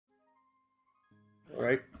All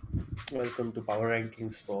right, welcome to Power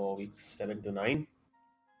Rankings for weeks 7 to 9.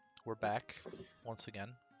 We're back once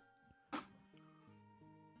again.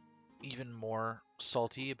 Even more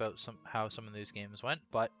salty about how some of these games went,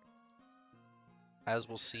 but as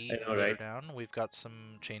we'll see I know, further right? down, we've got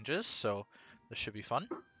some changes, so this should be fun.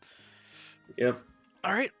 Yep,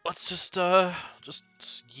 All right, let's just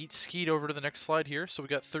skeet over to the next slide here. So we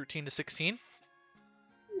got 13 to 16.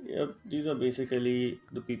 yep. These are basically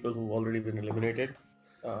the people who've already been eliminated,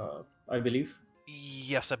 I believe.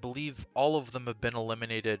 Yes, I believe all of them have been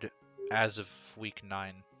eliminated as of week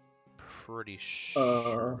 9. Pretty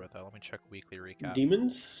sure Uh, about that. Let me check weekly recap.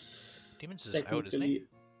 Demons, Demons is out, isn't he? technically,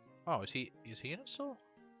 Oh, is he in it still?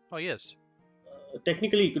 Oh, he is.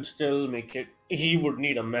 technically, he could still make it. He would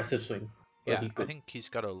need a massive swing, but Yeah, he I could. think he's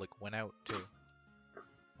got to like win out too.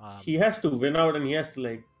 He has to win out, and he has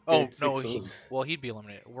to Oh get no, six O's. he'd be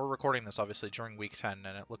eliminated. We're recording this obviously during week 10,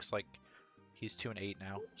 and it looks like he's 2-8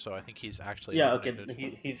 now. So I think he's actually Yeah, okay.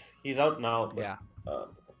 eliminated. He's out now, but Yeah.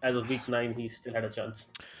 as of week 9, he still had a chance.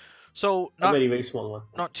 So A not very small one.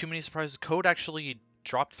 not too many surprises. Code actually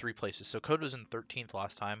dropped 3 places. So Code was in 13th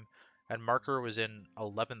last time, and Marker was in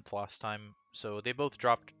 11th last time. So they both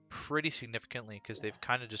dropped pretty significantly because they've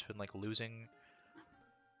kind of just been like losing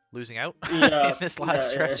out in Yeah, this last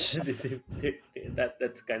yeah, stretch. yeah.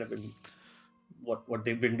 That's kind of been what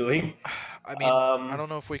they've been doing. I mean, I Um, don't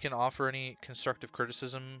know if we can offer any constructive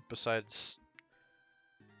criticism besides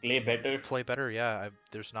Play better. play better. Yeah,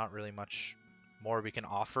 there's not really much more we can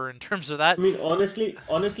offer in terms of that. I mean,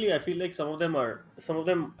 honestly, I feel like some of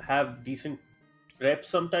them have decent reps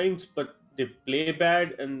sometimes, but they play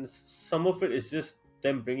bad, and some of it is just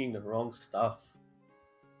them bringing the wrong stuff.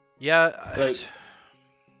 Yeah, Like,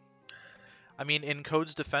 I mean, in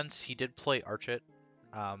Code's defense, he did play Archit,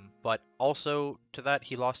 but also to that,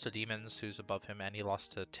 he lost to Demons, who's above him, and he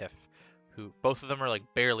lost to Tiff, who both of them are like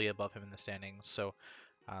barely above him in the standings. So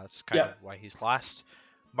that's kind yeah, of why he's last.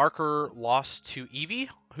 Marker lost to Eevee,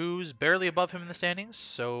 who's barely above him in the standings.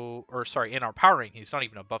 So, or sorry, in our power ranking, he's not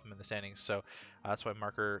even above him in the standings. So that's why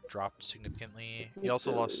Marker dropped significantly. He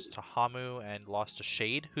also lost to Hamu and lost to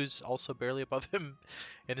Shade, who's also barely above him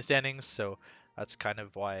in the standings. So that's kind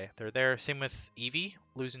of why they're there. Same with Eevee,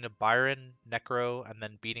 losing to Byron, Necro, and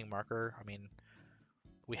then beating Marker. I mean,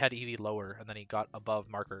 we had Eevee lower, and then he got above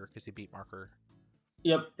Marker because he beat Marker.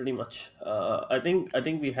 yep, pretty much. I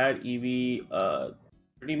think we had Eevee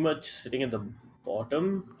pretty much sitting at the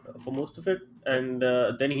bottom for most of it, Yep. and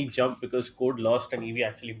then he jumped because Code lost and Eevee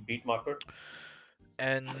actually beat Marker.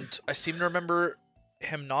 And I seem to remember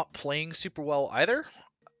him not playing super well either,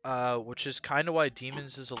 which is kind of why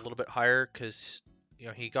Demons is a little bit higher because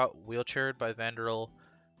he got wheelchaired by Vanderil,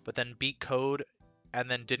 but then beat Code, and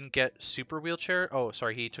then didn't get super wheelchair. Oh,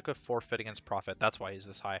 sorry, he took a forfeit against Prophet. That's why he's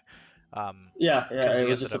this high. Yeah, yeah, Because it he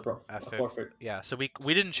was ended just a, up a F. forfeit. Yeah, so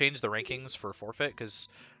we didn't change the rankings for forfeit because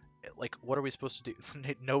like what are we supposed to do?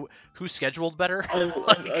 Know who scheduled better? I,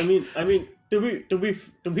 I Like, mean, I mean,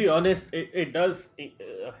 to be honest, it does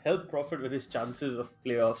help Profit with his chances of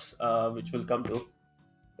playoffs, which will come to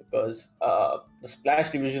because the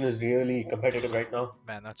Splash division is really competitive right now.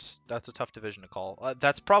 man, that's a tough division to call.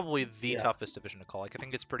 That's probably the Yeah, toughest division to call. Like I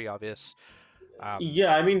think it's pretty obvious. Um,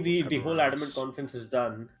 yeah. I mean, the whole everywhere Adamant else. conference is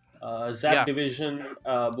done. Zap Yeah, division,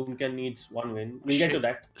 Boomken needs one win. We'll get Sh- to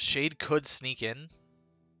that. Shade could sneak in.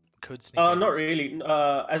 Could sneak in. Not really.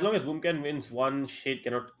 As long as Boomken wins one, Shade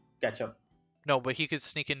cannot catch up. No, but he could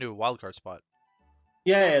sneak into a wildcard spot.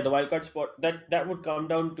 Yeah, yeah, the wildcard spot. That would come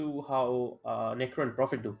down to how Necro and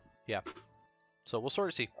Profit do. Yeah. So we'll sort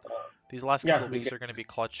of see. These last couple Yeah, of we'll weeks get. are going to be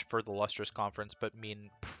clutch for the Lustrous Conference, but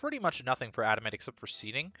mean pretty much nothing for Adamant except for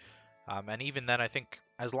seeding. And even then, I think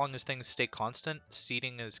as long as things stay constant,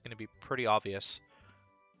 seeding is going to be pretty obvious.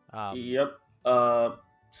 Um, Yep.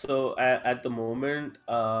 So at the moment,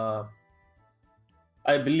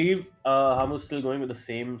 I believe Hamu's still going with the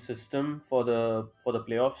same system for the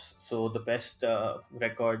playoffs. So the best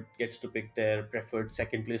record gets to pick their preferred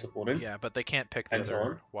second place opponent, yeah, but they can't pick the and so other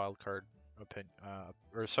on. wildcard opinion.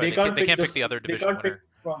 Or sorry, They can't they pick can't pick this. the other They division can't pick winner.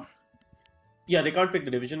 from. Yeah, they can't pick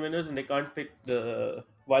the division winners, and they can't pick the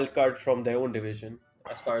wild card from their own division,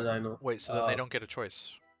 as far as I know. Wait, so then they don't get a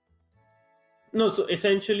choice. No, so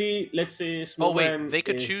essentially, let's say Oh wait, Snowman is they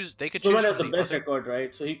could choose Snowman has from the the best other. record,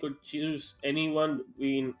 right? So he could choose anyone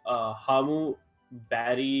between Hamu,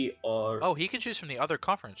 Barry, or Oh, he can choose from the other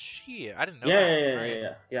conference. Shit, I didn't know yeah, that. yeah, yeah, All yeah, right,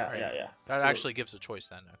 yeah, yeah, all right. yeah, yeah. That So actually gives a choice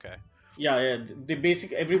then. Okay, yeah, yeah. The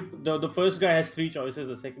basic the first guy has three choices.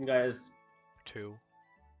 The second guy has two.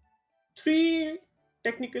 three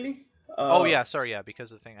technically. Oh Uh, yeah, sorry, yeah,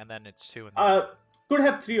 because of the thing, and then it's two, and then uh, could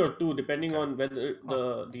have three or two depending okay. on whether Huh.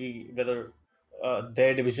 the whether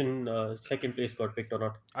their division second place got picked or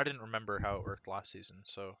not. I didn't remember how it worked last season,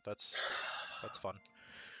 so that's fun.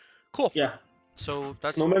 Cool. Yeah, So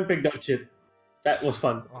that's Snowman picked up shit. That was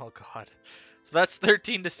fun. oh god. So that's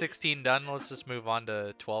 13 to 16 done. Let's just move on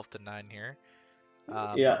to 12 to 9 here.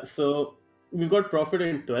 Yeah, so we've got Profit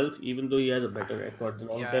in 12th, even though he has a better record than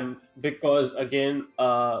all of Yeah. them, because again,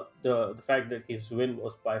 the fact that his win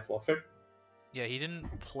was by forfeit. Yeah, he didn't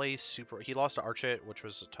play super. He lost to Archit, which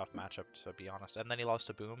was a tough matchup to be honest, and then he lost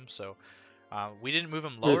to Boom. So we didn't move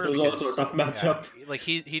him Which lower was because also a tough matchup. yeah, like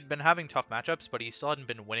he'd been having tough matchups, but he still hadn't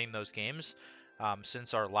been winning those games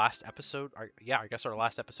since our last episode. I guess our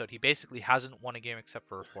last episode. He basically hasn't won a game except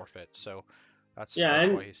for a forfeit. So Yeah, that's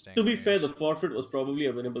and why he's staying. to where be he fair, the is. forfeit was probably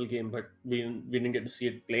a winnable game, but we didn't get to see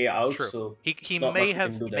it play out, True. so He not may much we can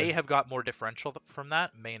have do there. got more differential from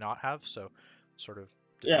that, may not have. So sort of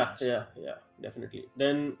Yeah, depends. yeah, definitely.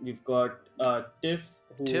 Then we've got Tiff,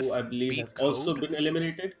 who I Tiff believe has beat also Code. been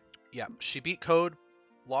eliminated. Yeah, she beat Code,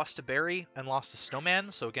 lost to Barry, and lost to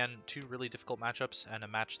Snowman. So again, two really difficult matchups and a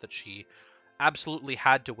match that she absolutely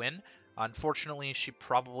had to win. Unfortunately, she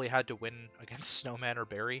probably had to win against Snowman or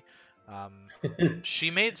Barry.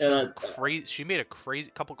 She made some And, crazy. She made a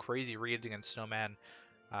couple crazy reads against Snowman,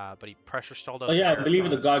 but he pressure stalled oh out the yeah, I believe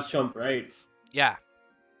in the guard Heracross. chump, right? Yeah,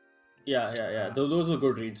 Yeah. uh, Those were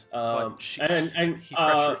good reads. but he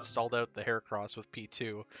pressure stalled out the Heracross with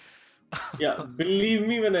P2. Yeah, believe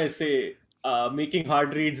me when I say making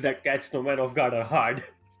hard reads that catch Snowman off guard are hard.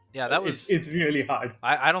 Yeah, that It's was. it's really hard.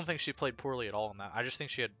 I don't think she played poorly at all in that. I just think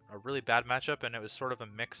she had a really bad matchup, and it was sort of a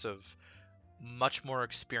mix of much more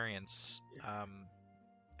experience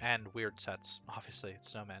and weird sets. Obviously, it's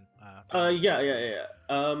Snowman. Yeah.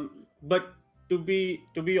 But to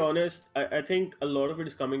be honest, I think a lot of it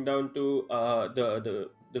is coming down to the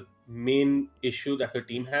main issue that her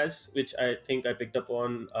team has, which I think I picked up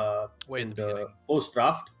on Way at in the the beginning. post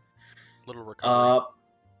draft. Little recovery.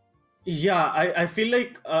 Yeah, I feel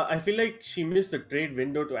like she missed the trade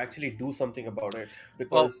window to actually do something about it,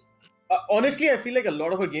 Well, because honestly, I feel like a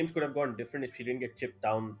lot of her games could have gone different if she didn't get chipped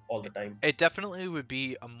down all the time. it definitely would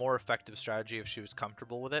be a more effective strategy if she was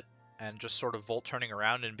comfortable with it and just sort of volt turning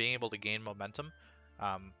around and being able to gain momentum,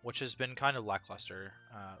 which has been kind of lackluster.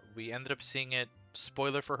 We ended up seeing it,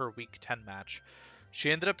 spoiler for her week 10 match. She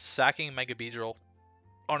ended up sacking Mega Beedrill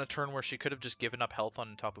on a turn where she could have just given up health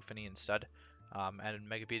on Tapu Fini instead. And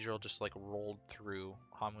Mega Beedrill just like rolled through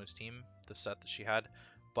Hamu's team, the set that she had.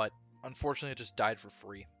 But unfortunately, it just died for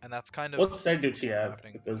free. And that's kind of What side did what's she been have?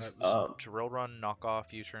 happening. Because It was Drill Run,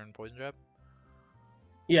 Knockoff, U-Turn, Poison Jab.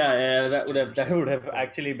 yeah, It's that would have but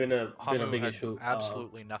actually been a Hamu big had issue.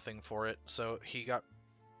 absolutely nothing for it, so he was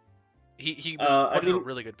I put in a mean,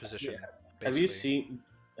 really good position, yeah, have you basically. seen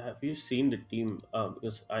have you seen the team?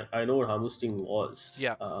 Because I know what Hamu's team was.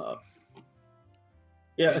 Yeah,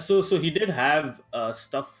 Yeah, it, so he did have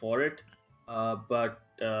stuff for it, but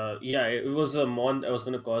yeah, it was a mon that was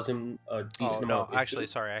going to cause him a oh decent no, amount of actually,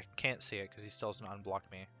 issues. sorry, I can't see it because he still hasn't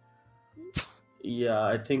unblocked me. Yeah,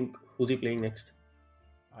 I think who's he playing next?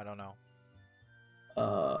 I don't know.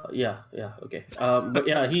 Yeah, okay. But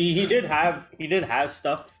yeah, he did have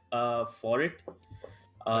stuff for it.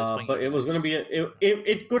 Oh, he's playing But Eevee it was going to next. be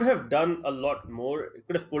it could have done a lot more. It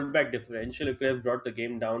could have pulled back differential. It could have brought the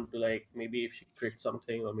game down to like maybe if she crit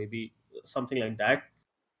something or maybe something like that.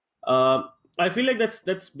 I feel like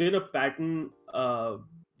that's been a pattern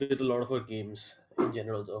with a lot of her games in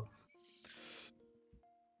general, though.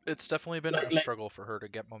 It's definitely been a Like struggle for her to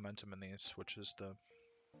get momentum in these, which is the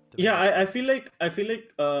yeah, main issue, I feel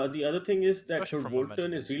like the other thing is that especially her from volt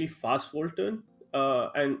momentum turn is boost. really fast volt turn,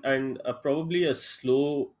 and probably a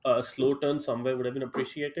slow turn somewhere would have been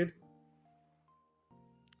appreciated.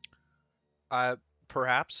 Uh,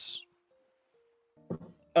 Perhaps.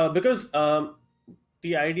 Because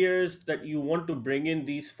the idea is that you want to bring in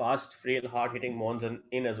these fast, frail, hard-hitting mons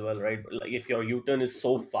in as well, right? Like if your U-turn is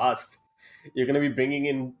so fast, you're gonna be bringing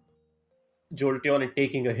in Jolteon and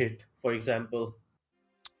taking a hit, for example.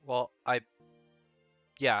 Well,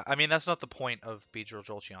 yeah, I mean that's not the point of Beedrill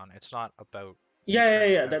Jolteon. It's not about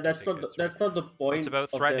U-turning Yeah. out to take hits, right? That's not the It's point about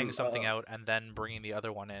of threatening them. something out and then bringing the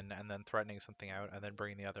other one in, and then threatening something out and then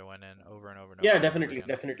bringing the other one in over and over and over Yeah, and over definitely, again.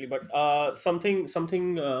 definitely. But something.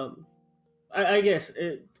 I guess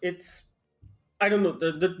it's. I don't know.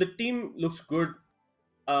 The team looks good.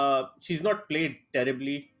 She's not played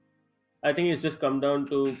terribly. I think it's just come down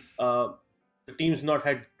to the team's not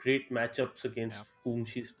had great matchups Yeah. against whom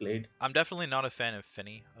she's played. I'm definitely not a fan of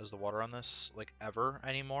Finny as the water on this, like, ever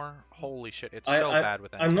anymore. Holy shit, it's I, so I bad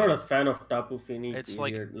with I'm not Entei. a fan of Tapu Fini. It's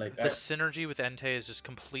like Period. Like the synergy with Entei is just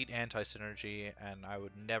complete anti-synergy, and I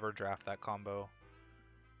would never draft that combo.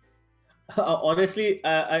 Honestly,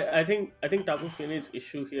 I think Tapu Finney's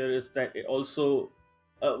issue here is that it also,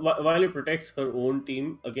 while it protects her own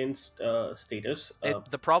team against status,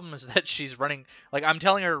 The problem is that she's running, like, I'm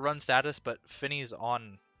telling her to run status, but Finney's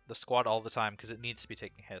on the squad all the time because it needs to be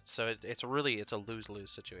taking hits. So it's a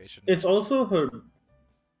lose-lose situation. it's also her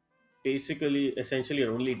basically essentially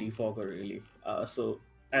her only defogger really.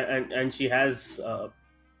 And she has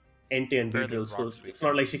NT and Barely Beedrill, so rocks weak. it's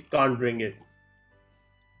not like she can't bring it.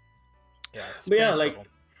 Yeah, it's But been yeah, a like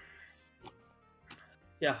struggle.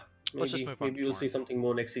 yeah, Let's just maybe move on to maybe we'll see Torn. something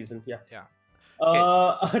more next season. Yeah. Yeah.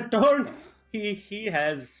 Okay. Torn, he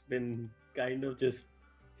has been kind of just.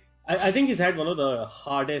 I think he's had one of the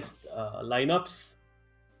hardest lineups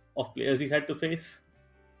of players he's had to face.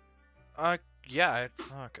 Yeah.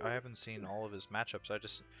 Fuck, I haven't seen all of his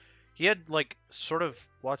matchups. He had like sort of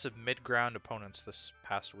lots of mid-ground opponents this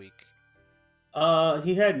past week.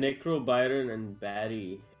 He had Necro, Byron, and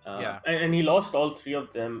Barry. Yeah. And he lost all three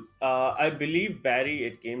of them. I believe Barry,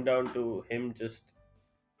 it came down to him just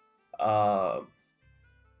uh,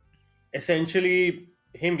 essentially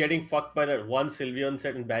him getting fucked by that one Sylveon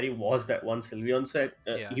set, and Barry was that one Sylveon set.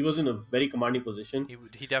 Yeah. He was in a very commanding position.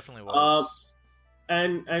 He definitely Uh, was.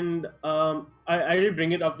 I will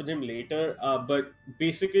bring it up with him later. But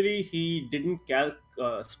basically, he didn't calc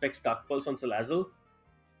specs Dark Pulse on Salazzle,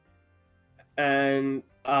 and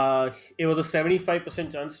it was a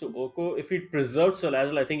 75% chance to Oko. If he preserved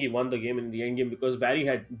Salazzle, I think he won the game in the end game because Barry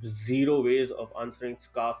had zero ways of answering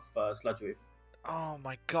Scarf Sludge Wave. Oh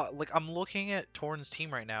my god! Like, I'm looking at Torn's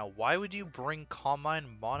team right now. Why would you bring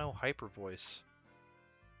Combine Mono Hyper Voice?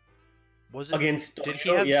 Against Did he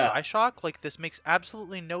Tornado, have yeah. Psyshock? Like, this makes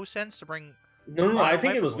absolutely no sense to bring No, I Mono think it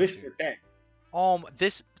Hyper was Voice Wish here. Protect.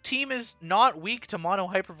 This team is not weak to Mono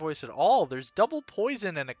Hyper Voice at all. There's double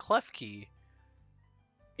poison and a Clef Key.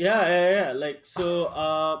 Yeah. Like,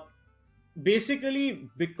 so, basically,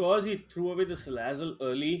 because he threw away the Salazzle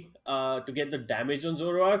early to get the damage on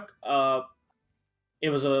Zoroark, it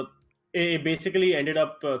was a. It basically ended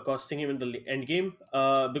up costing him in the end game.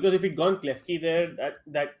 Because if he'd gone Klefki there,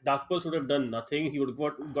 that Dark Pulse would have done nothing. He would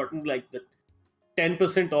have gotten like the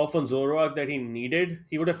 10% off on Zoroark that he needed.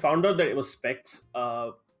 He would have found out that it was specs,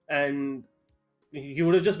 and he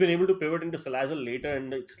would have just been able to pivot into Salazzle later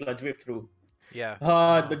and like, Sludge Wave through. Yeah.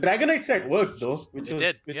 The Dragonite set worked though, which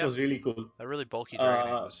was really cool. That really bulky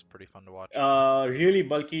Dragonite was pretty fun to watch. Really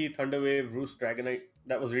bulky Thunderwave Roost Dragonite.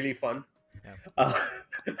 That was really fun. Yeah.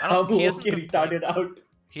 He retarded out.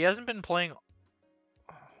 He hasn't been playing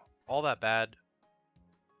all that bad.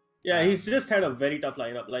 Yeah, he's just had a very tough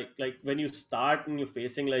lineup. Like when you start and you're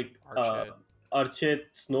facing like Archit,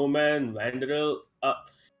 Snowman, Vandal.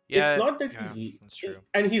 It's not that that's true.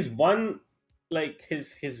 And he's won like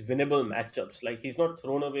his winnable matchups. Like he's not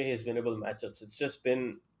thrown away his winnable matchups. It's just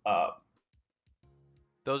been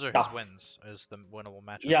those are tough. his wins, is the winnable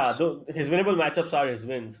matchups. Yeah, his winnable matchups are his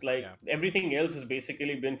wins. Like everything else has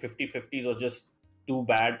basically been 50-50s or just too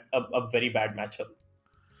bad, a very bad matchup.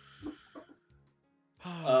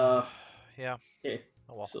 Yeah. Okay.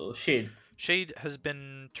 Oh well. So Shade has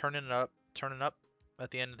been turning up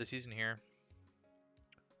at the end of the season here.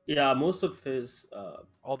 Yeah, most of his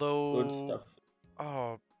although good stuff.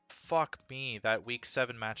 Oh, fuck me! That week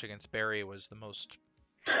 7 match against Barry was the most.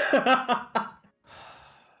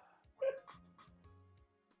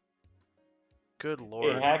 Good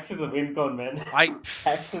lord. Hey, Hacks is a win con, man.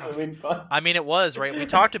 Hacks is a win con. I mean, it was, right? We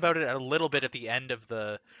talked about it a little bit at the end of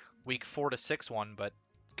the week 4 to 6 one, but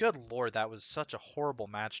good lord, that was such a horrible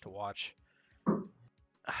match to watch.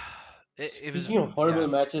 Speaking of horrible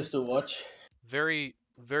matches to watch, very,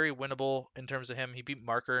 very winnable in terms of him. He beat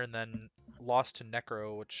Marker and then lost to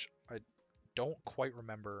Necro, which I don't quite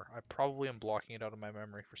remember. I probably am blocking it out of my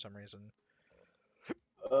memory for some reason.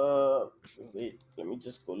 Wait, let me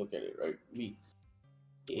just go look at it. Right, week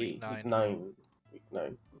 9. Week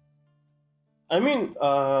 9. I mean,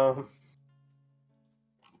 I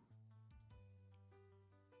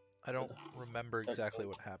don't remember exactly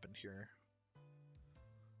what happened here.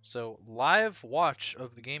 So live watch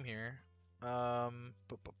of the game here. Rotom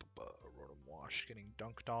Wash getting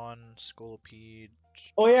dunked on, Scolipede.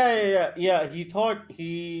 Oh yeah. He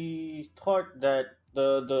thought that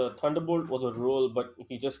the Thunderbolt was a roll, but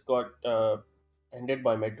he just got ended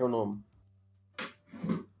by Metronome.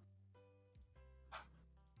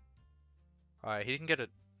 Alright, he didn't get a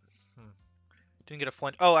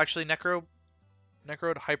flinch. Oh, actually, Necro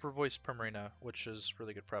had Hyper Voice Primarina, which is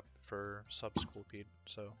really good prep for sub Scolipede.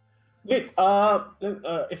 So. Wait,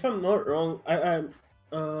 if I'm not wrong,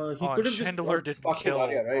 he could have just Chandelure didn't kill.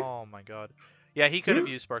 Aria, right? Oh my god. Yeah, he could have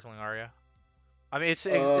used Sparkling Aria. I mean, it's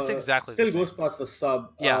exactly the Still goes same. past the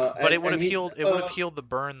sub. Yeah, but it would And have he, healed. It would have healed the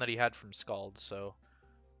burn that he had from Scald. So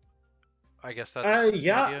I guess that's the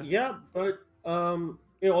yeah, idea. yeah, but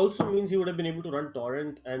it also means he would have been able to run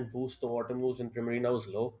Torrent and boost the water moves in Primarina's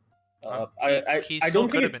low. He I still don't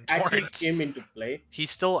think could have it been actually Torrent. came into play. He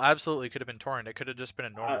still absolutely could have been Torrent. It could have just been a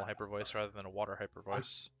I, normal hyper voice rather than a water hyper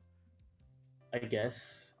voice. I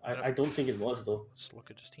guess. I don't, I don't think it was though. let's look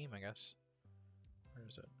at his team, I guess. Where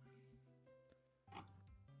is it?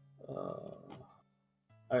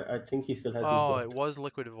 I think he still has Oh, it it was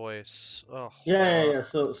Liquid Voice. Oh, yeah.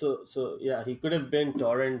 So yeah, he could have been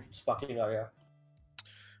Torrent Sparkling Aria.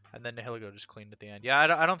 And then Nihilego just cleaned at the end. Yeah,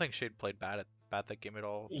 I don't think Shade played bad that game at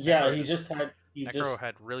all. Yeah, Necro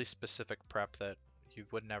had really specific prep that you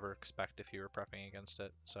would never expect if you were prepping against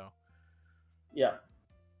it. So, yeah.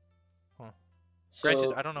 huh. So,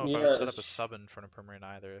 Granted, I don't know if I would yeah, set up a sub in front of Primarine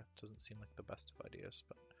either. It doesn't seem like the best of ideas,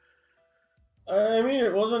 but I mean,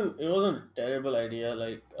 it wasn't a terrible idea.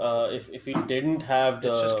 Like, if he didn't have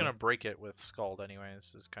it's just the gonna break it with Scald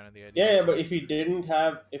anyways. Is kind of the idea. yeah, So but if he didn't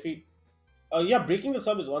have if he yeah, breaking the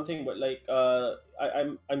sub is one thing, but like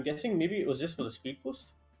I'm guessing maybe it was just for the speed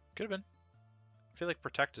boost. could have been. I feel like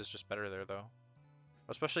Protect is just better there though,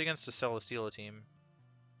 especially against the Celesteela team.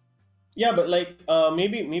 Yeah, but like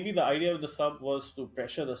maybe the idea of the sub was to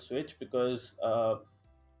pressure the switch because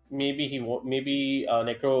maybe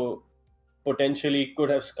Necro potentially could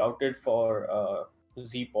have scouted for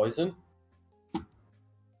Z poison.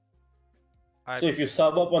 I So if you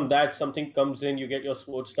sub up on that, something comes in, you get your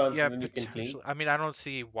sword stance, Yeah, and then you can clean. potentially. I mean, I don't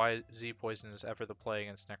see why Z Poison is ever the play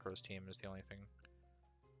against Necro's team. Is the only thing.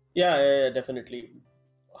 Yeah, definitely.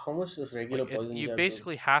 How much does regular Like poison you jab do?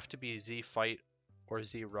 basically have to be Z Fight or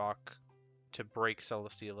Z Rock to break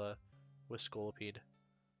Celesteela with Scolipede.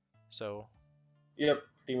 So Yep,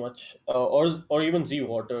 pretty much. Or even Z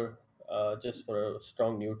water, just for a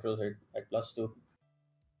strong neutral hit at +2.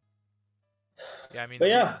 yeah, I mean But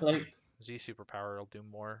yeah, like Z Superpower will do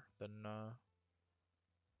more than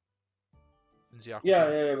Z Aqua yeah,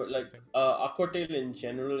 Tail yeah, yeah, or but like something. Aqua Tail in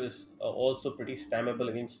general is also pretty spammable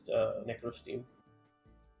against Necro's team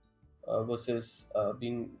versus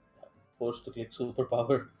being forced to click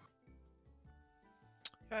superpower.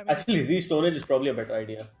 Yeah, I mean, Actually, Z Stone Age is probably a better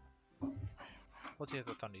idea. let's see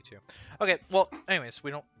the Thundy too. Okay, well, anyways,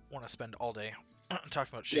 we don't want to spend all day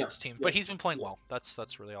talking about Yeah, Shade's team, yeah, but he's been playing yeah. well.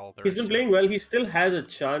 That's really all there He's is been to it. playing well. He still has a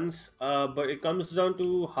chance, but it comes down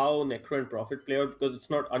to how Necro and Prophet play out because it's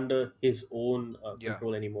not under his own Yeah.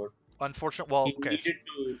 control anymore. Unfortunate. Well, He okay. needed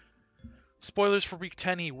to. Spoilers for week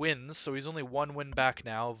 10, he wins, so he's only one win back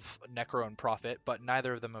now of Necro and Prophet, but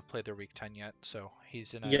neither of them have played their week 10 yet, so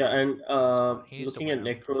he's in a Yeah, and bad spot. He needs to looking win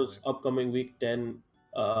at out, Necro's hopefully. upcoming week 10,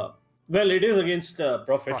 well, it is against Prophet.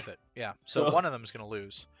 Prophet, yeah. So So, one of them is going to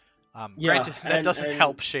lose. yeah, Granted, that doesn't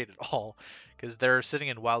help Shade at all, because they're sitting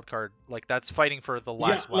in wildcard. Like, that's fighting for the yeah,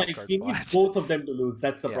 last like wildcard he needs spot. both of them to lose.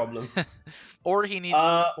 That's the Yeah. problem. or he needs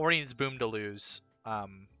Uh, Boom to lose,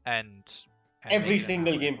 and every make them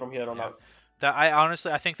single halfway. game from here on Yeah. out. That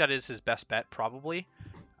I think that is his best bet probably.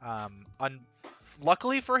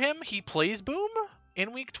 Luckily for him, he plays Boom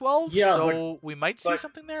in week 12, Yeah, so we might see but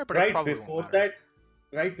something there, but it probably won't matter.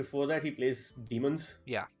 right before that, he plays Demons.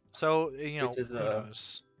 Yeah. So Which is who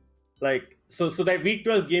knows? like so that week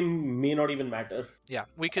 12 game may not even matter. Yeah,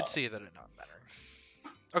 we could see that it not matter.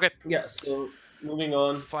 Okay. Yeah. So moving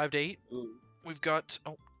on. 5 to 8. We've got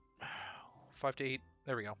 5 to 8.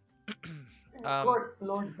 There we go.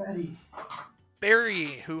 Lord Barry. Barry,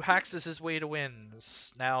 who hacks his way to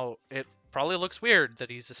wins. Now, it probably looks weird that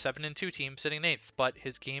he's a 7-2 team sitting in 8th, but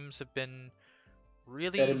his games have been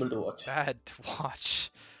really Terrible to watch. bad to watch.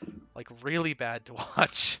 Like, really bad to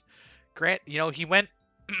watch. Grant, he went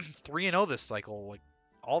 3-0 this cycle. Like,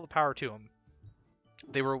 all the power to him.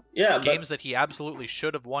 They were games that he absolutely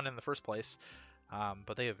should have won in the first place,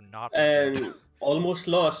 but they have not been good. Almost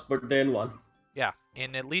lost, but then won. Yeah,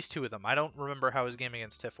 in at least 2 of them. I don't remember how his game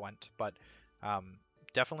against Tiff went, but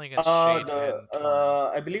definitely against Shade and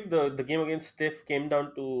I believe the game against Stiff came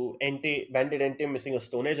down to Bandit Entei missing a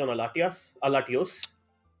Stone Age on Alatios.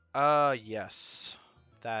 Yes.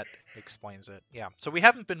 That explains it. Yeah. So we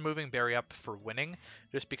haven't been moving Barry up for winning,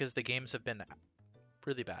 just because the games have been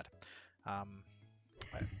really bad.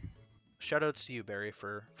 Shoutouts to you, Barry,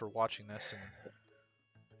 for watching this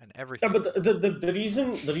and everything. Yeah, but the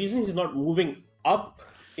reason he's not moving up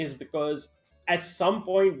is because at some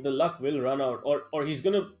point the luck will run out, or he's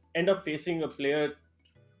gonna end up facing a player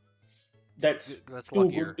that's too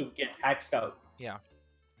luckier. good to get hacked out. Yeah.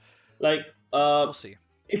 Like we'll see.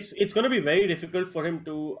 it's going to be very difficult for him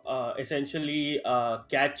to essentially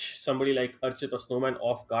catch somebody like Archit or Snowman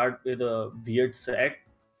off guard with a weird set,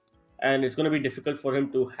 and it's going to be difficult for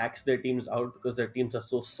him to hacks their teams out because their teams are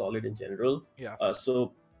so solid in general. Yeah.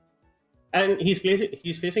 So and he's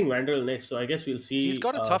facing Vandal next, so I guess we'll He's see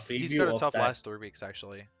got a a tough preview of that. last 3 weeks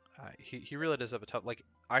actually. He really does have a tough, like,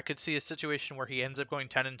 I could see a situation where he ends up going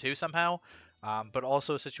 10-2 somehow, but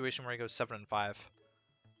also a situation where he goes 7-5.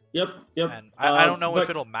 Yep, yep. And I don't know if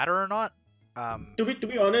But it'll matter or not. Um, to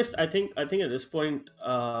be honest, I think at this point,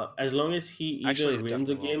 as long as he Actually, either it wins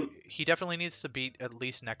a definitely will. game. He definitely needs to beat at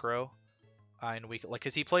least Necro in week, like,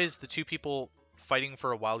 because he plays the two people fighting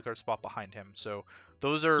for a wildcard spot behind him. So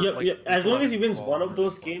those are Yep, like yep. week As long 11 as he and wins 12 one are of really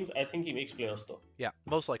those important. games, I think he makes playoffs though. Yeah,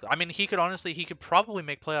 most likely. I mean, he could probably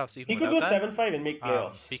make playoffs even He could without go that. 7-5 and make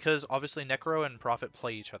playoffs. Because obviously Necro and Prophet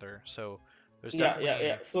play each other, so there's Yeah, yeah,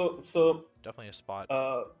 yeah. So definitely a spot.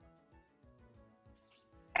 uh,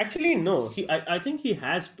 actually, no. I think he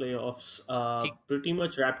has playoffs He pretty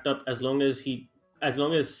much wrapped up as long as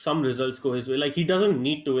some results go his way. Like he doesn't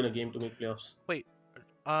need to win a game to make playoffs. wait,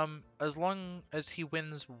 as long as he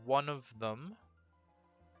wins one of them,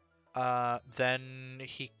 then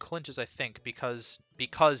he clinches, I think, because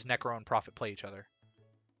Necro and Prophet play each other.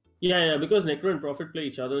 Yeah, yeah. Because Necro and Prophet play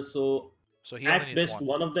each other, so So he only at needs best one.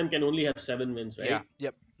 one of them can only have 7 wins, Yeah, right?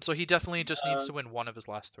 yep. So he definitely just needs Uh, to win one of his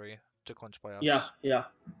last 3 to clinch yeah, playoffs. yeah,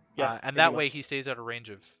 yeah. And Pretty that way much. he stays out of range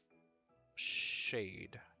of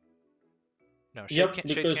Shade. No, Yep, Shade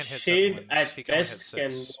because can't hit 7 Shade wins. He at can only hit best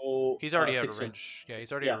can 6. go He's already out of 6 wins. range. Yeah,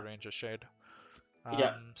 he's already out Yeah, of range of Shade.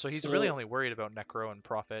 yeah. So he's really So only worried about Necro and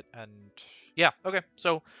Prophet. And yeah, okay.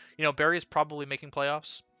 So, Barry is probably making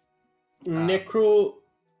playoffs. Necro,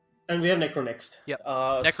 and we have Necro next. Yep.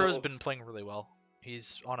 Necro's So been playing really well.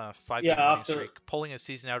 He's on a 5-game yeah, winning after streak, pulling his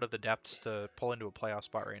season out of the depths to pull into a playoff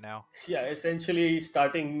spot right now. yeah, essentially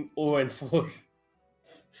starting 0-4.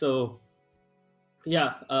 So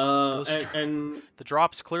yeah, Those and the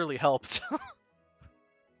drops clearly helped.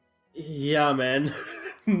 yeah, man,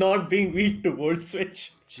 not being weak to World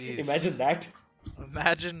Switch. Jeez. Imagine that.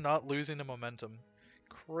 Imagine not losing to momentum.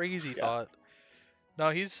 Crazy Yeah, thought. No,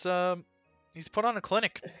 he's put on a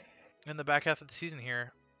clinic in the back half of the season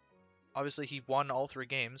here. Obviously, he won all 3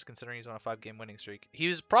 games, considering he's on a 5-game winning streak. He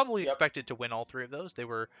was probably yep. expected to win all 3 of those. They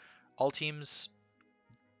were all teams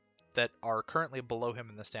that are currently below him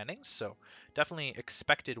in the standings, so definitely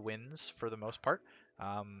expected wins for the most part.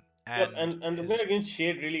 Yep, And and the win his against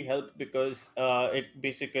Shade really helped because it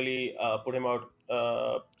basically out put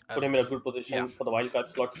of him in a good yeah, position for the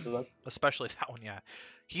wildcard slots as well. especially that one. Yeah,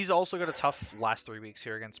 he's also got a tough last 3 weeks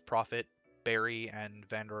here against Prophet, Barry, and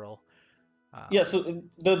Vanderil. Yeah, so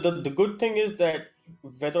the good thing is that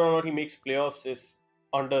whether or not he makes playoffs is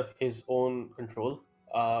under his own control.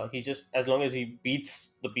 He just as long as he beats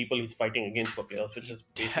the people he's fighting against for playoffs, which He is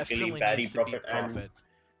basically definitely Barry, needs to Prophet, beat and Prophet.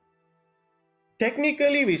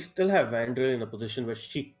 technically we still have Vandal in a position where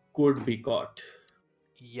she could be caught,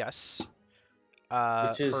 Yes. which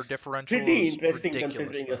Her is differential pretty is interesting ridiculous,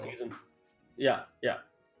 considering your though. season. Yeah, yeah.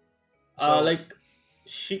 So Like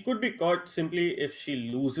she could be caught simply if she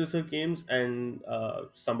loses her games and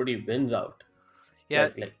somebody wins out, yeah,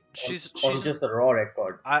 like on, she's on she's an. just a raw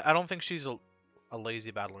record. I don't think she's a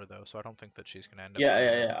lazy battler though, so I don't think that she's gonna end up Yeah, doing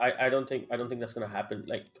yeah, that. yeah. I don't think that's gonna happen.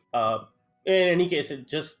 Like, in any case, it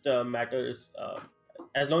just matters.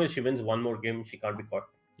 As long as she wins one more game, she can't be caught.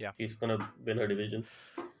 Yeah. She's gonna win her division.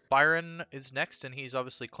 Byron is next, and he's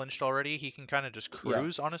obviously clinched already. He can kind of just Yeah.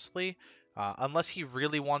 cruise, honestly, unless he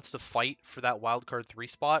really wants to fight for that wildcard 3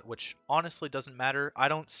 spot, which honestly doesn't matter. I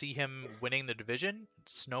don't see him winning the division.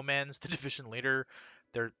 Snowman's the division leader.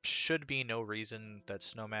 There should be no reason that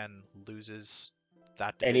Snowman loses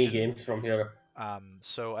that Any division. games from here.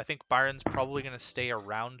 So I think Byron's probably going to stay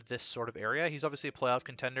around this sort of area. He's obviously a playoff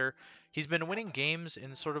contender. He's been winning games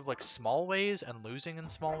in sort of like small ways and losing in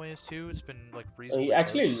small ways too. It's been like He reasonably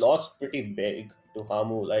actually close. lost pretty big to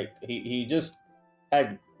Hamu. Like he just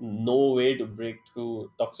had no way to break through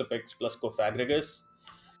Toxapex plus Cofagrigus,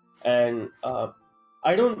 and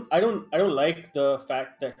I don't like the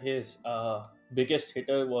fact that his biggest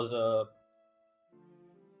hitter was a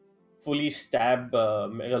fully stab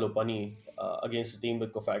Megalopony against the team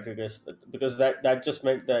with Cofagrigus, because that just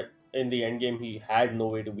meant that in the end game he had no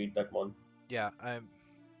way to beat that mon. Yeah, I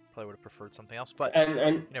probably would have preferred something else, but And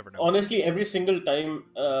you never know. honestly, every single time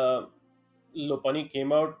Lopani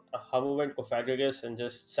came out, Hamu went Cofagrigus and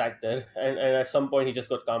just sat there, and at some point he just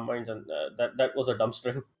got calm minds, and that was a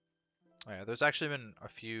dumpster. Yeah, there's actually been a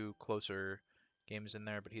few closer games in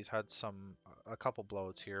there, but he's had a couple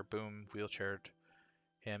blowouts here. Boom wheelchaired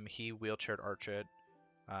him. He wheelchaired Archit.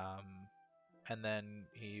 Um, and then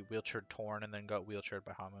he wheelchaired Torn, and then got wheelchaired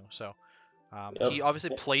by Hamu. So Yep. he obviously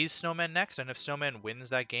plays Snowman next, and if Snowman wins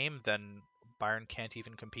that game, then Byron can't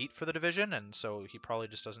even compete for the division, and so he probably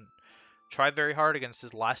just doesn't try very hard against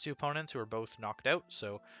his last two opponents, who are both knocked out.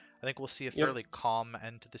 So I think we'll see a Yep. fairly calm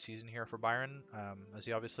end to the season here for Byron, as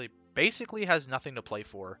he obviously basically has nothing to play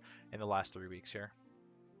for in the last 3 weeks here.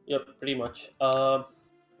 Yep. Pretty much.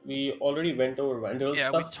 We already went over Vandal Yeah,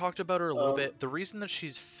 we stuff. talked about her a little Um, bit. The reason that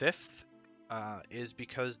she's fifth is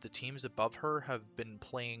because the teams above her have been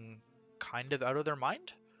playing kind of out of their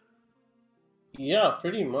mind. yeah,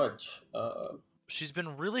 pretty much. She's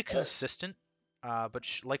been really Uh, consistent, but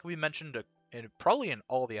like we mentioned probably in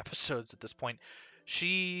all the episodes at this point,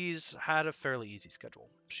 she's had a fairly easy schedule.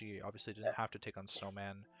 She obviously didn't have to take on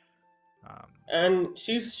Snowman. Um, and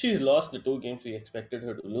she's lost the two games we expected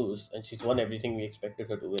her to lose, and she's won everything we expected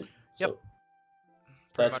her to win. yep, So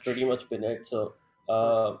pretty that's much pretty much been it. So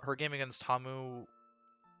her uh, her game against Hamu.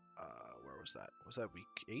 Where was that? Was that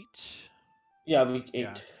week 8? yeah, week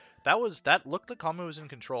Yeah, 8. that looked like Hamu was in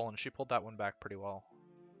control, and she pulled that one back pretty well.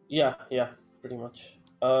 Yeah, yeah, pretty much.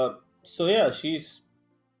 So yeah, she's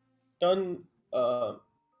done.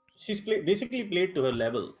 Basically played to her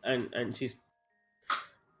level, and she's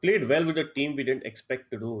played well with a team we didn't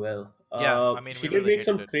expect to do well. Yeah, I mean, She we did really make hated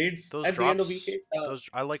some it. trades Those at the end of week drops, 8.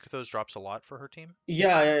 I like those drops a lot for her team.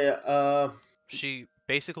 Yeah, yeah, yeah. She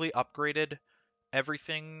basically upgraded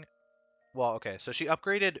everything. Well, okay, so she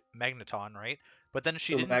upgraded Magneton, right? But then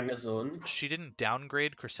To Magnezone. she didn't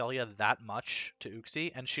downgrade Cresselia that much to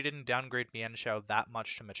Uxie, and she didn't downgrade Mienshao that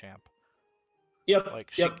much to Machamp. Yep,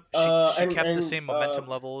 Like yep. she kept the And same momentum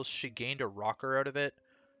levels. She gained a rocker out of it.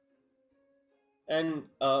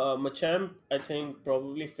 Machamp, I think,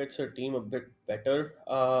 probably fits her team a bit better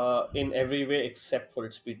in every way except for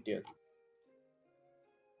its speed tier.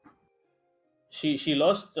 She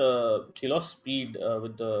lost speed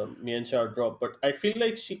with the Mienshao drop, but I feel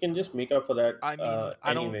like she can just make up for that I mean,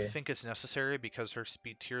 I don't anyway. think it's necessary because her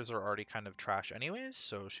speed tiers are already kind of trash anyways,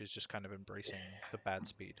 so she's just kind of embracing the bad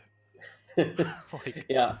speed. Like,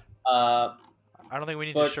 Yeah, uh, I don't think we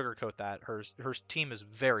need to but sugarcoat that. Her team is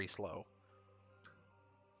very slow.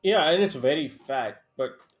 yeah, and it's very fat.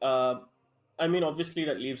 But I mean, obviously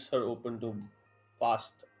that leaves her open to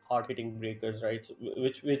fast, hard-hitting breakers, right? So,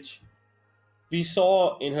 which we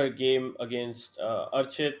saw in her game against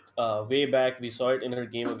Archit way back. We saw it in her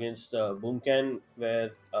game against Boomcan,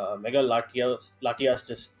 where Mega Latias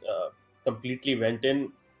just completely went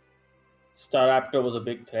in. Staraptor was a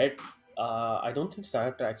big threat. I don't think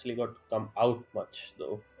Staraptor actually got to come out much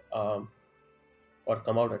though, or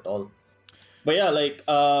come out at all. But yeah, like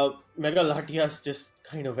Mega Latias just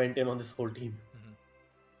kind of went in on this whole team, Mhm.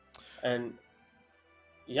 and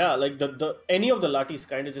yeah, like the any of the Latis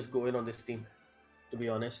kind of just go in on this team, to be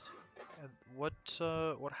honest. And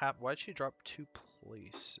what happened? Why'd she drop 2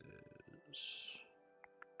 places?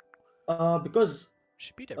 Because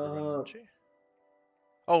She beat everyone, uh, didn't she?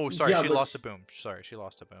 Oh, sorry, yeah, she but lost to Boom. Sorry, she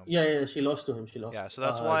lost to Boom. yeah, she lost to him. She lost Yeah, so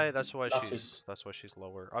last week. that's why she's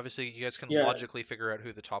lower. Obviously, you guys can Yeah, logically figure out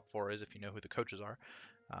who the top 4 is if you know who the coaches are.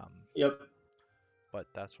 Um, yep, but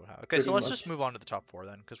that's what happened. Okay, so pretty let's just much. move on to the top 4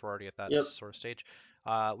 then, because we're already at that Yep. sort of stage.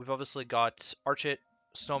 We've obviously got Archit,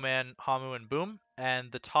 Snowman, Hamu, and Boom,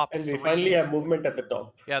 and the top And we finally 3. have movement at the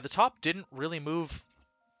top. Yeah, the top didn't really move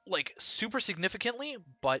like super significantly,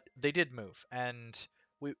 but they did move, and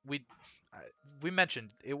we we uh, we mentioned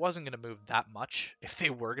it wasn't going to move that much if they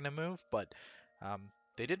were going to move, but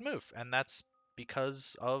they did move, and that's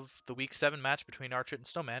because of the week 7 match between Archer and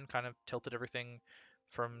Snowman kind of tilted everything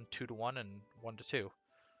from 2 to 1 and 1 to 2.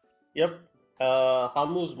 Yep.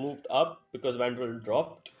 Hamu's moved up because Vandal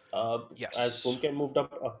dropped. As Yes. Boomken moved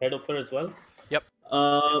up ahead of her as well. Yep.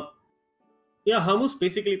 Uh, yeah, Hamus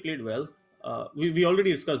basically played well. We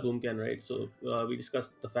already discussed Boomcan, right? So we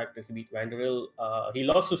discussed the fact that he beat Vanderbilt. He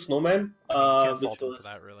lost to Snowman, I mean, you can't which fault him for was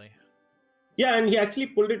that, really. yeah, and he actually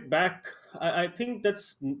pulled it back. I think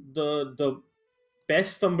that's the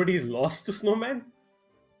best somebody's lost to Snowman.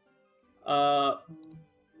 Uh,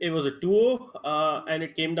 it was a 2-0, and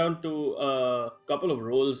it came down to a couple of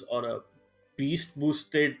rolls on a beast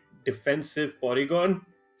boosted defensive Porygon.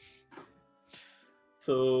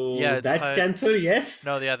 Yeah, So it's that's tied. cancer, yes.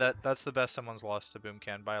 No, yeah, that's the best someone's lost to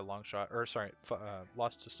Boomcan by a long shot. Or sorry,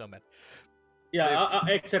 lost to Snowman. Yeah,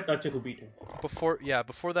 They've except Archer who beat him. before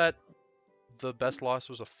that, the best loss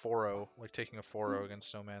was a 4-0, like taking a 4-0 against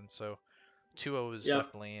Snowman. So 2-0 is Yeah.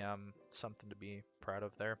 definitely something to be proud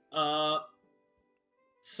of there. Uh,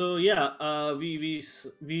 So yeah,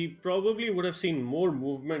 we probably would have seen more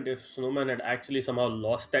movement if Snowman had actually somehow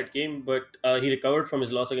lost that game, but he recovered from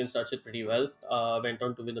his loss against Archer pretty well. Went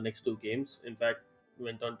on to win the next two games. In fact,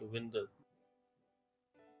 went on to win the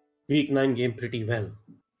week 9 game pretty well.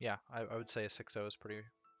 Yeah, I would say a 6-0 is pretty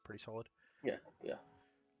solid. Yeah, yeah.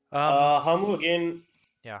 Um, Hamu again.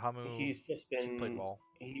 yeah, Hamu, He's just he played been well.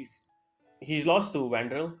 he's lost to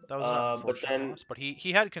Vandrel, That was an but unfortunate then loss, but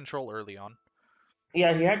he had control early on.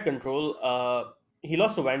 yeah, he had control. He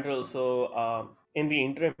lost to Vandrel, so in the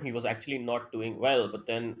interim, he was actually not doing well. But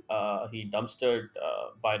then he dumpstered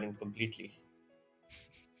Byron completely.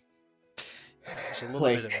 Yeah, he's a little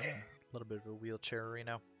bit of Like, a wheelchair right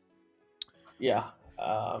now. yeah,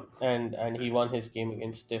 and he won his game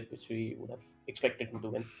against Stiff, which we would have expected him to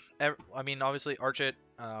win. I mean, obviously Archit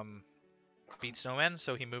beat Snowman,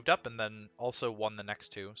 so he moved up, and then also won the next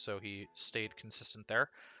two, so he stayed consistent there.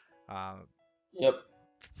 Uh, Yep,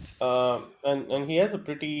 and he has a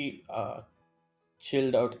pretty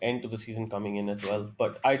chilled out end to the season coming in as well.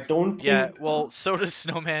 But I don't yeah, think. well, so does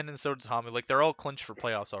Snowman and so does Hamu. Like they're all clinched for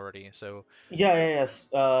playoffs already. So Yeah, yeah, yes.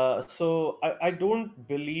 So I don't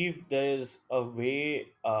believe there is a way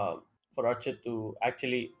for Archer to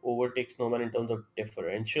actually overtake Snowman in terms of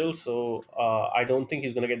differential. So I don't think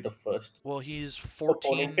he's going to get the first well, he's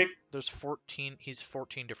opponent 14. pick. There's 14. He's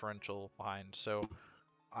 14 differential behind. So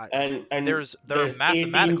I And there are there's 18 to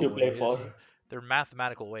mathematical play ways. for. There are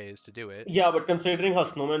mathematical ways to do it. Yeah, but considering how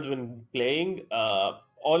Snowman's been playing,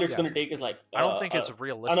 all it's Yeah, going to take is like I don't think it's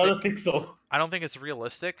realistic. another 6 so. I don't think it's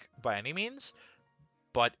realistic by any means,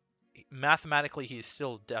 but mathematically he's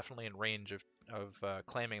still definitely in range of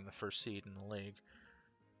claiming the first seed in the league.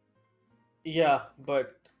 Yeah,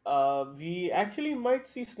 but we actually might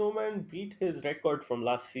see Snowman beat his record from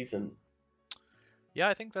last season. Yeah,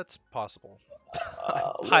 I think that's possible.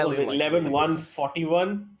 What Highly was it? unlikely. 11-1,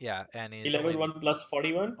 41? Yeah, and he's 11-1 plus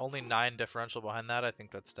 41? only 9 differential behind that. I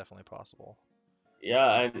think that's definitely possible.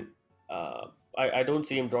 Yeah, and I don't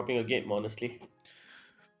see him dropping a game, honestly.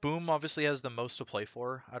 Boom obviously has the most to play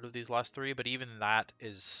for out of these last three, but even that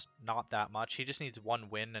is not that much. He just needs one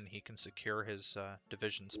win and he can secure his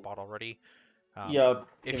division spot already. Yeah,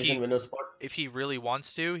 If division he winner spot. if he really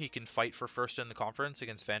wants to, he can fight for first in the conference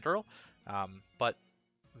against Vanderl. But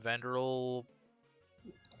Vanderl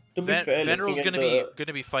To be fair, looking Vanderl's at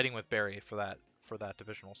gonna be fighting with Barry for that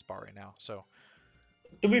divisional spot right now. So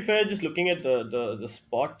just looking at the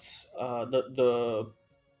spots, the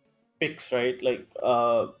picks, right? Like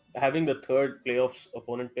having the third playoffs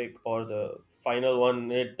opponent pick or the final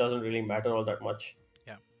one, it doesn't really matter all that much.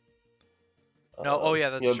 yeah. No, oh yeah,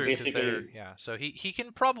 that's You're true because they're basically yeah. So he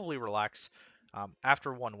can probably relax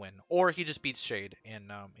after one win, or he just beats Shade in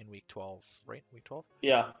week 12, right? Week 12.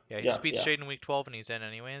 yeah, Yeah, he yeah, just beats yeah. Shade in week 12 and he's in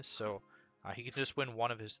anyways. So he can just win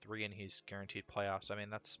one of his three and he's guaranteed playoffs. I mean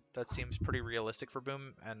that seems pretty realistic for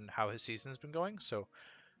Boom and how his season's been going. So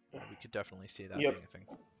we could definitely see that Yep. being a thing.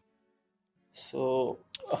 So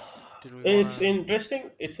Did we want it's to?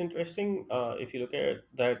 interesting. It's interesting if you look at it,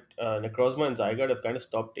 that Necrozma and Zygarde have kind of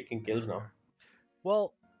stopped taking kills now.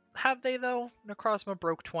 Well, have they though? Necrozma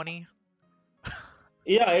broke 20.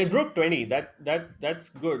 Yeah, it broke 20. That's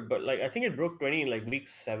good, but like I think it broke 20 in like week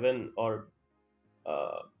 7 or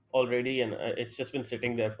already, and it's just been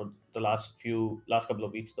sitting there for the last couple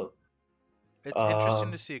of weeks though. It's interesting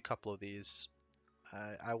to Um, see a couple of these.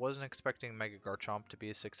 I wasn't expecting Mega Garchomp to be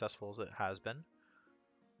as successful as it has been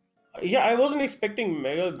yeah, I wasn't expecting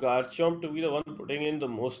Mega Garchomp to be the one putting in the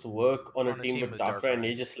most work on a on a team team with with Darkrai and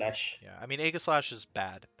Darkrai. Aegislash. Yeah, I mean Aegislash is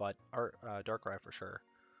bad, but Darkrai for sure.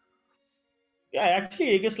 Yeah,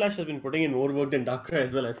 actually, Aegislash has been putting in more work than Darkrai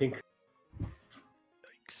as well, I think.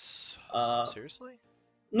 Yikes. Uh, Seriously?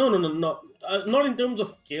 no, no, no, no, not in terms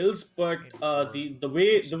of kills, but 84, the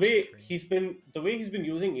way he's been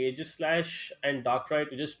using Aegislash and Darkrai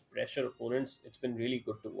to just pressure opponents. It's been really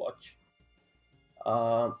good to watch.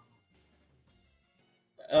 Uh,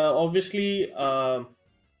 Obviously,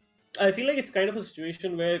 I feel like it's kind of a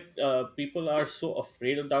situation where people are so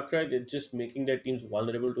afraid of Darkrai, they're just making their teams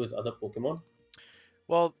vulnerable to his other Pokemon.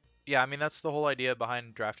 Well, yeah, I mean that's the whole idea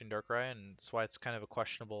behind drafting Darkrai, and it's why it's kind of a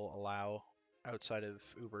questionable allow outside of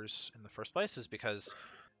Ubers in the first place, is because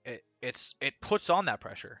it puts on that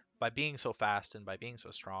pressure by being so fast and by being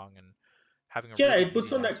so strong and having a Yeah, really it easy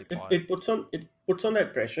puts on nasty that plot. it puts on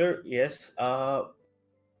that pressure. Yes,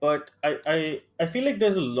 but I feel like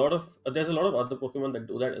there's a lot of other Pokemon that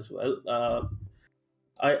do that as well.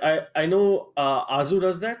 I know Azu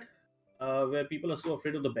does that, where people are so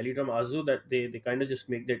afraid of the belly drum Azu that they kind of just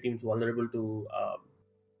make their teams vulnerable to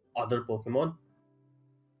other Pokemon.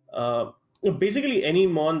 Uh, Basically, any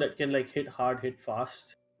mon that can like hit hard, hit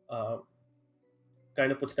fast, uh,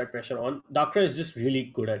 kind of puts that pressure on. Darkrai is just really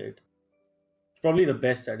good at it. Probably the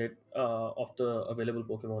best at it of the available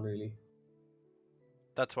Pokemon, really.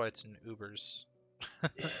 That's why it's in Ubers.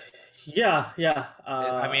 Yeah, yeah,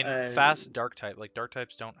 I mean, fast and dark type, like dark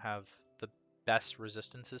types don't have the best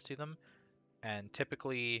resistances to them, and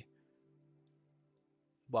typically,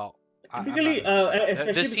 well, I'm not typically,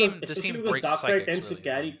 100%. This team this especially team because breaks Darkrai psychics tends to really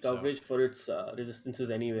well, carry so coverage for its resistances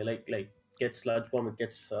anyway. Like gets Sludge Bomb, it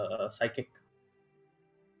gets Psychic,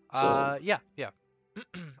 so yeah, yeah.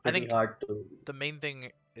 I pretty think hard to. the main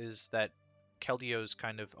thing is that Keldio's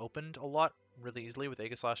kind of opened a lot really easily with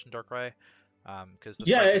Aegislash and Darkrai, because the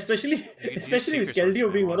Yeah, psychics especially you could use especially with Secret Sword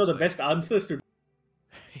Keldeo spam being one of the honestly. best answers to.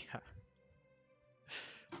 Yeah.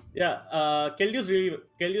 Yeah,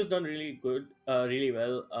 Keldeo's done really good, really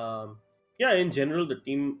well. Yeah, in general, the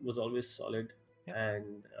team was always solid, Yep.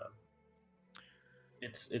 and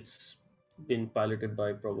it's been piloted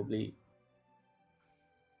by probably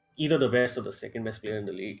either the best or the second best player in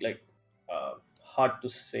the league. Like, hard to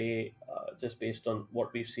say just based on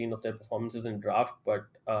what we've seen of their performances in draft, but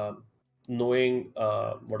knowing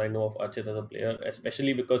what I know of Archit as a player,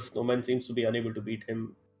 especially because Snowman seems to be unable to beat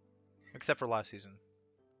him, Except for last season.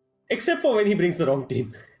 except for when he brings the wrong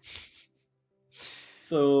team.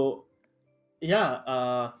 So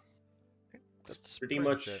yeah, it's That's pretty pretty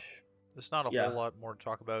much it. much There's not a whole yeah. lot more to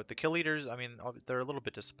talk about. The kill leaders, I mean, they're a little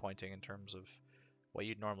bit disappointing in terms of what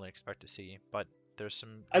you'd normally expect to see, but there's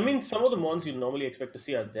some I mean, unique some of types the in there. mons you normally expect to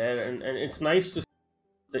see are there, and it's nice to see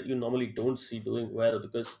that you normally don't see doing well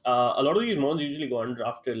because a lot of these mons usually go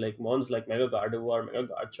undrafted, like mons like Mega Gardevoir, Mega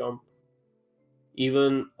Garchomp,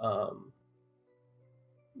 even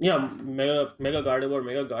yeah, Mega Gardevoir,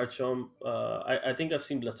 Mega Garchomp. I think I've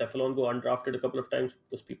seen Blacephalon go undrafted a couple of times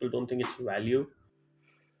because people don't think it's value.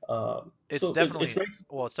 It's So it's definitely, nice.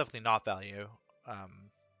 well, it's definitely not value.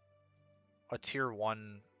 Um, a tier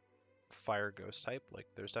 1 fire ghost type, like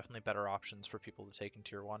there's definitely better options for people to take in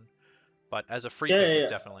tier 1, but as a free Yeah, pick, yeah, it yeah.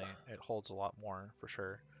 definitely it holds a lot more for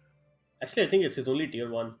sure. Actually, I think it's only tier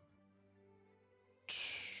one.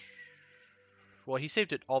 Well, he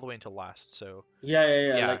saved it all the way until last, so Yeah, yeah,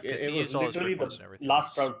 yeah. yeah, Like because it he was used all his literally Quick Ones the and everything.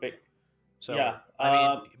 last round pick. Yeah. So, I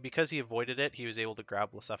mean, because he avoided it, he was able to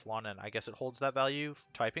grab Blacephalon, and I guess it holds that value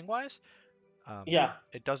typing wise. Yeah,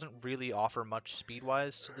 It doesn't really offer much speed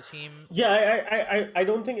wise to the team. yeah. I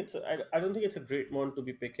don't think I don't think it's a great one to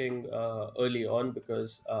be picking early on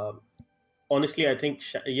because honestly, I think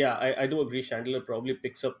yeah, I do agree. Chandler probably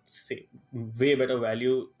picks up way better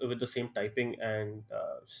value with the same typing and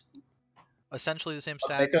Essentially the same a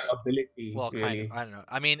better stats. ability. Well, kind of. Really. I don't know.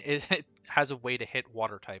 I mean, it has a way to hit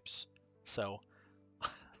water types. So,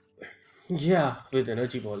 Yeah, with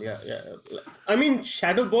energy ball. Yeah, yeah. I mean,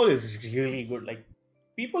 shadow ball is really good. Like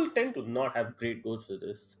people tend to not have great goals with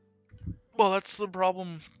this. well, that's the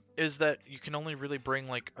problem is that you can only really bring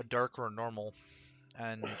like a dark or a normal,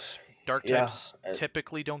 and dark Yeah, types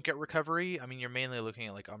typically don't get recovery. I mean, you're mainly looking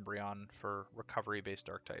at like Umbreon for recovery based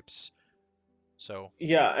dark types. So,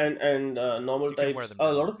 yeah, and normal you can wear types. them A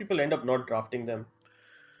down. lot of people end up not drafting them.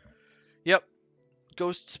 Yep,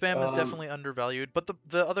 ghost spam is Um, definitely undervalued, but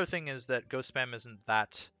the other thing is that ghost spam isn't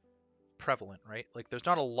that prevalent, right? Like there's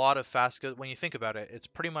not a lot of fast when you think about it, it's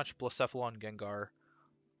pretty much Blacephalon Gengar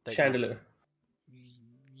that you Chandelier.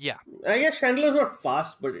 yeah. I guess Chandler's not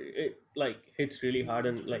fast, but it like hits really hard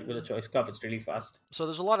and like with a choice scarf, it's really fast. So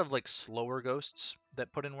there's a lot of like slower ghosts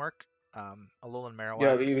that put in work. Alolan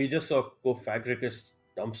Yeah, Marowak, we just saw Go Fabricus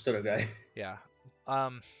dumpster a guy. yeah.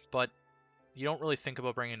 But you don't really think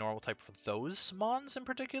about bringing normal type for those mons in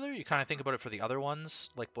particular. You kind of think about it for the other ones,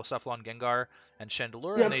 like Blacephalon Gengar and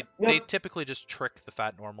Chandelure, and Yep, they yep. typically just trick the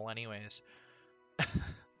fat normal anyways.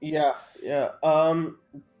 Yeah, yeah.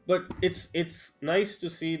 But it's nice to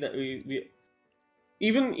see that we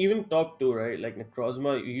even top two, right? Like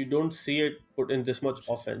Necrozma, you don't see it put in this much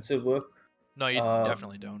offensive work. No, you Uh,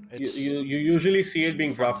 definitely don't. you usually see it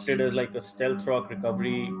being Fun to see. drafted as like a stealth rock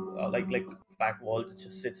recovery, like fat wall that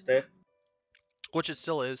just sits there. Which it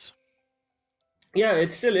still is. Yeah,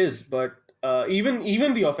 it still is, but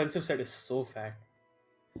even the offensive side is so fat.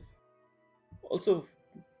 Also,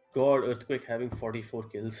 God, Earthquake having 44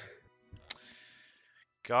 kills.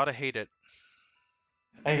 Gotta hate it.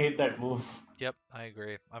 I hate that move. Yep, I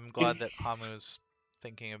agree. I'm glad that It's Hamu's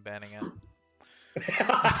thinking of banning it.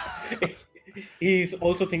 he's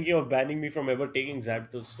also thinking of banning me from ever taking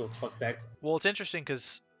Zapdos, so fuck that. Well, it's interesting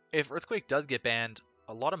because if Earthquake does get banned,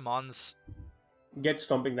 a lot of mons. Get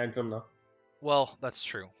stomping tantrum now. Well, that's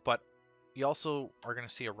true, but you also are going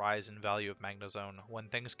to see a rise in value of Magnezone when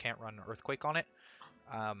things can't run Earthquake on it.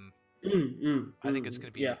 Um, I think it's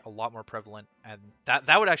going to Yeah, be a lot more prevalent, and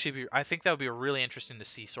that would actually be. I think that would be really interesting to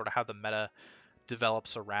see sort of how the meta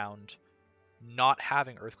develops around not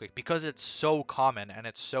having Earthquake because it's so common and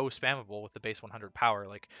it's so spammable with the base 100 power.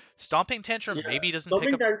 Like Stomping Tantrum yeah. maybe doesn't pick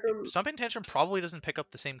Stopping up. tantrum, Stomping Tantrum probably doesn't pick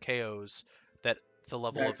up the same KOs that the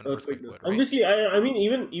level that of an earthquake Earthquake does. would, right? Obviously, I mean,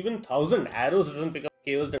 even thousand arrows doesn't pick up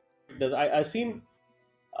chaos that it does. I've seen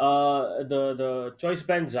the choice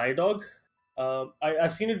band Zydog.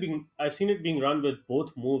 I've seen it being run with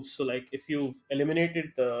both moves. So like if you've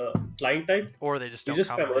eliminated the flying type, Or they just you don't just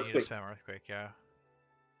come spam and then you just earthquake. spam Earthquake. Yeah,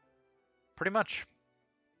 pretty much,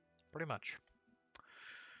 pretty much.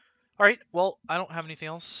 All right. Well, I don't have anything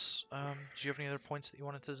else. Do you have any other points that you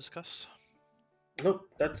wanted to discuss? Nope,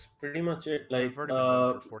 that's pretty much it. We've Like already been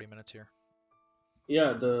going for 40 minutes here.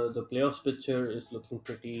 yeah, the playoffs picture is looking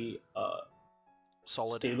pretty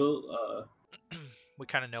Solid. stable. We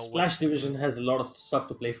kind of know Splash what's going to go in. division has a lot of stuff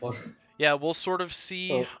to play for. Yeah, we'll sort of see.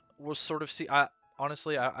 So We'll sort of see.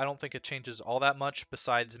 Honestly, I don't think it changes all that much.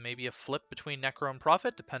 Besides maybe a flip between Necro and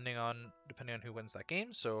Prophet, depending on who wins that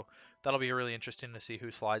game. So that'll be really interesting to see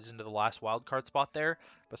who slides into the last wild card spot there.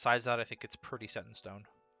 Besides that, I think it's pretty set in stone.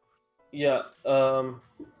 yeah,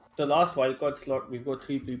 the last wildcard slot we've got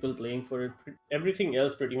three people playing for it. Everything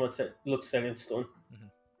else pretty much looks set in stone. Hmm.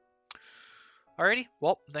 Alrighty,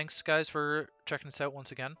 well, thanks guys for checking us out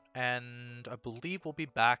once again, and I believe we'll be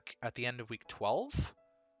back at the end of week 12.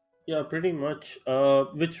 Yeah, pretty much.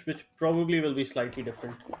 Which probably will be slightly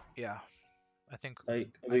different. Yeah, I think Like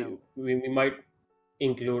I know. we might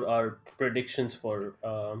include our predictions for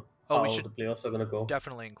Oh, we how should the playoffs are gonna go.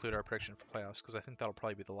 definitely include our prediction for playoffs because I think that'll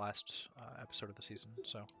probably be the last episode of the season.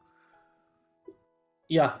 So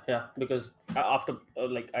Yeah, because after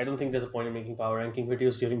like I don't think there's a point in making power ranking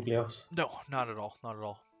videos during playoffs. no, not at all, not at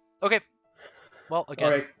all. Okay, well, All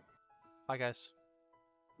again, right, bye guys.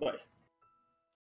 bye.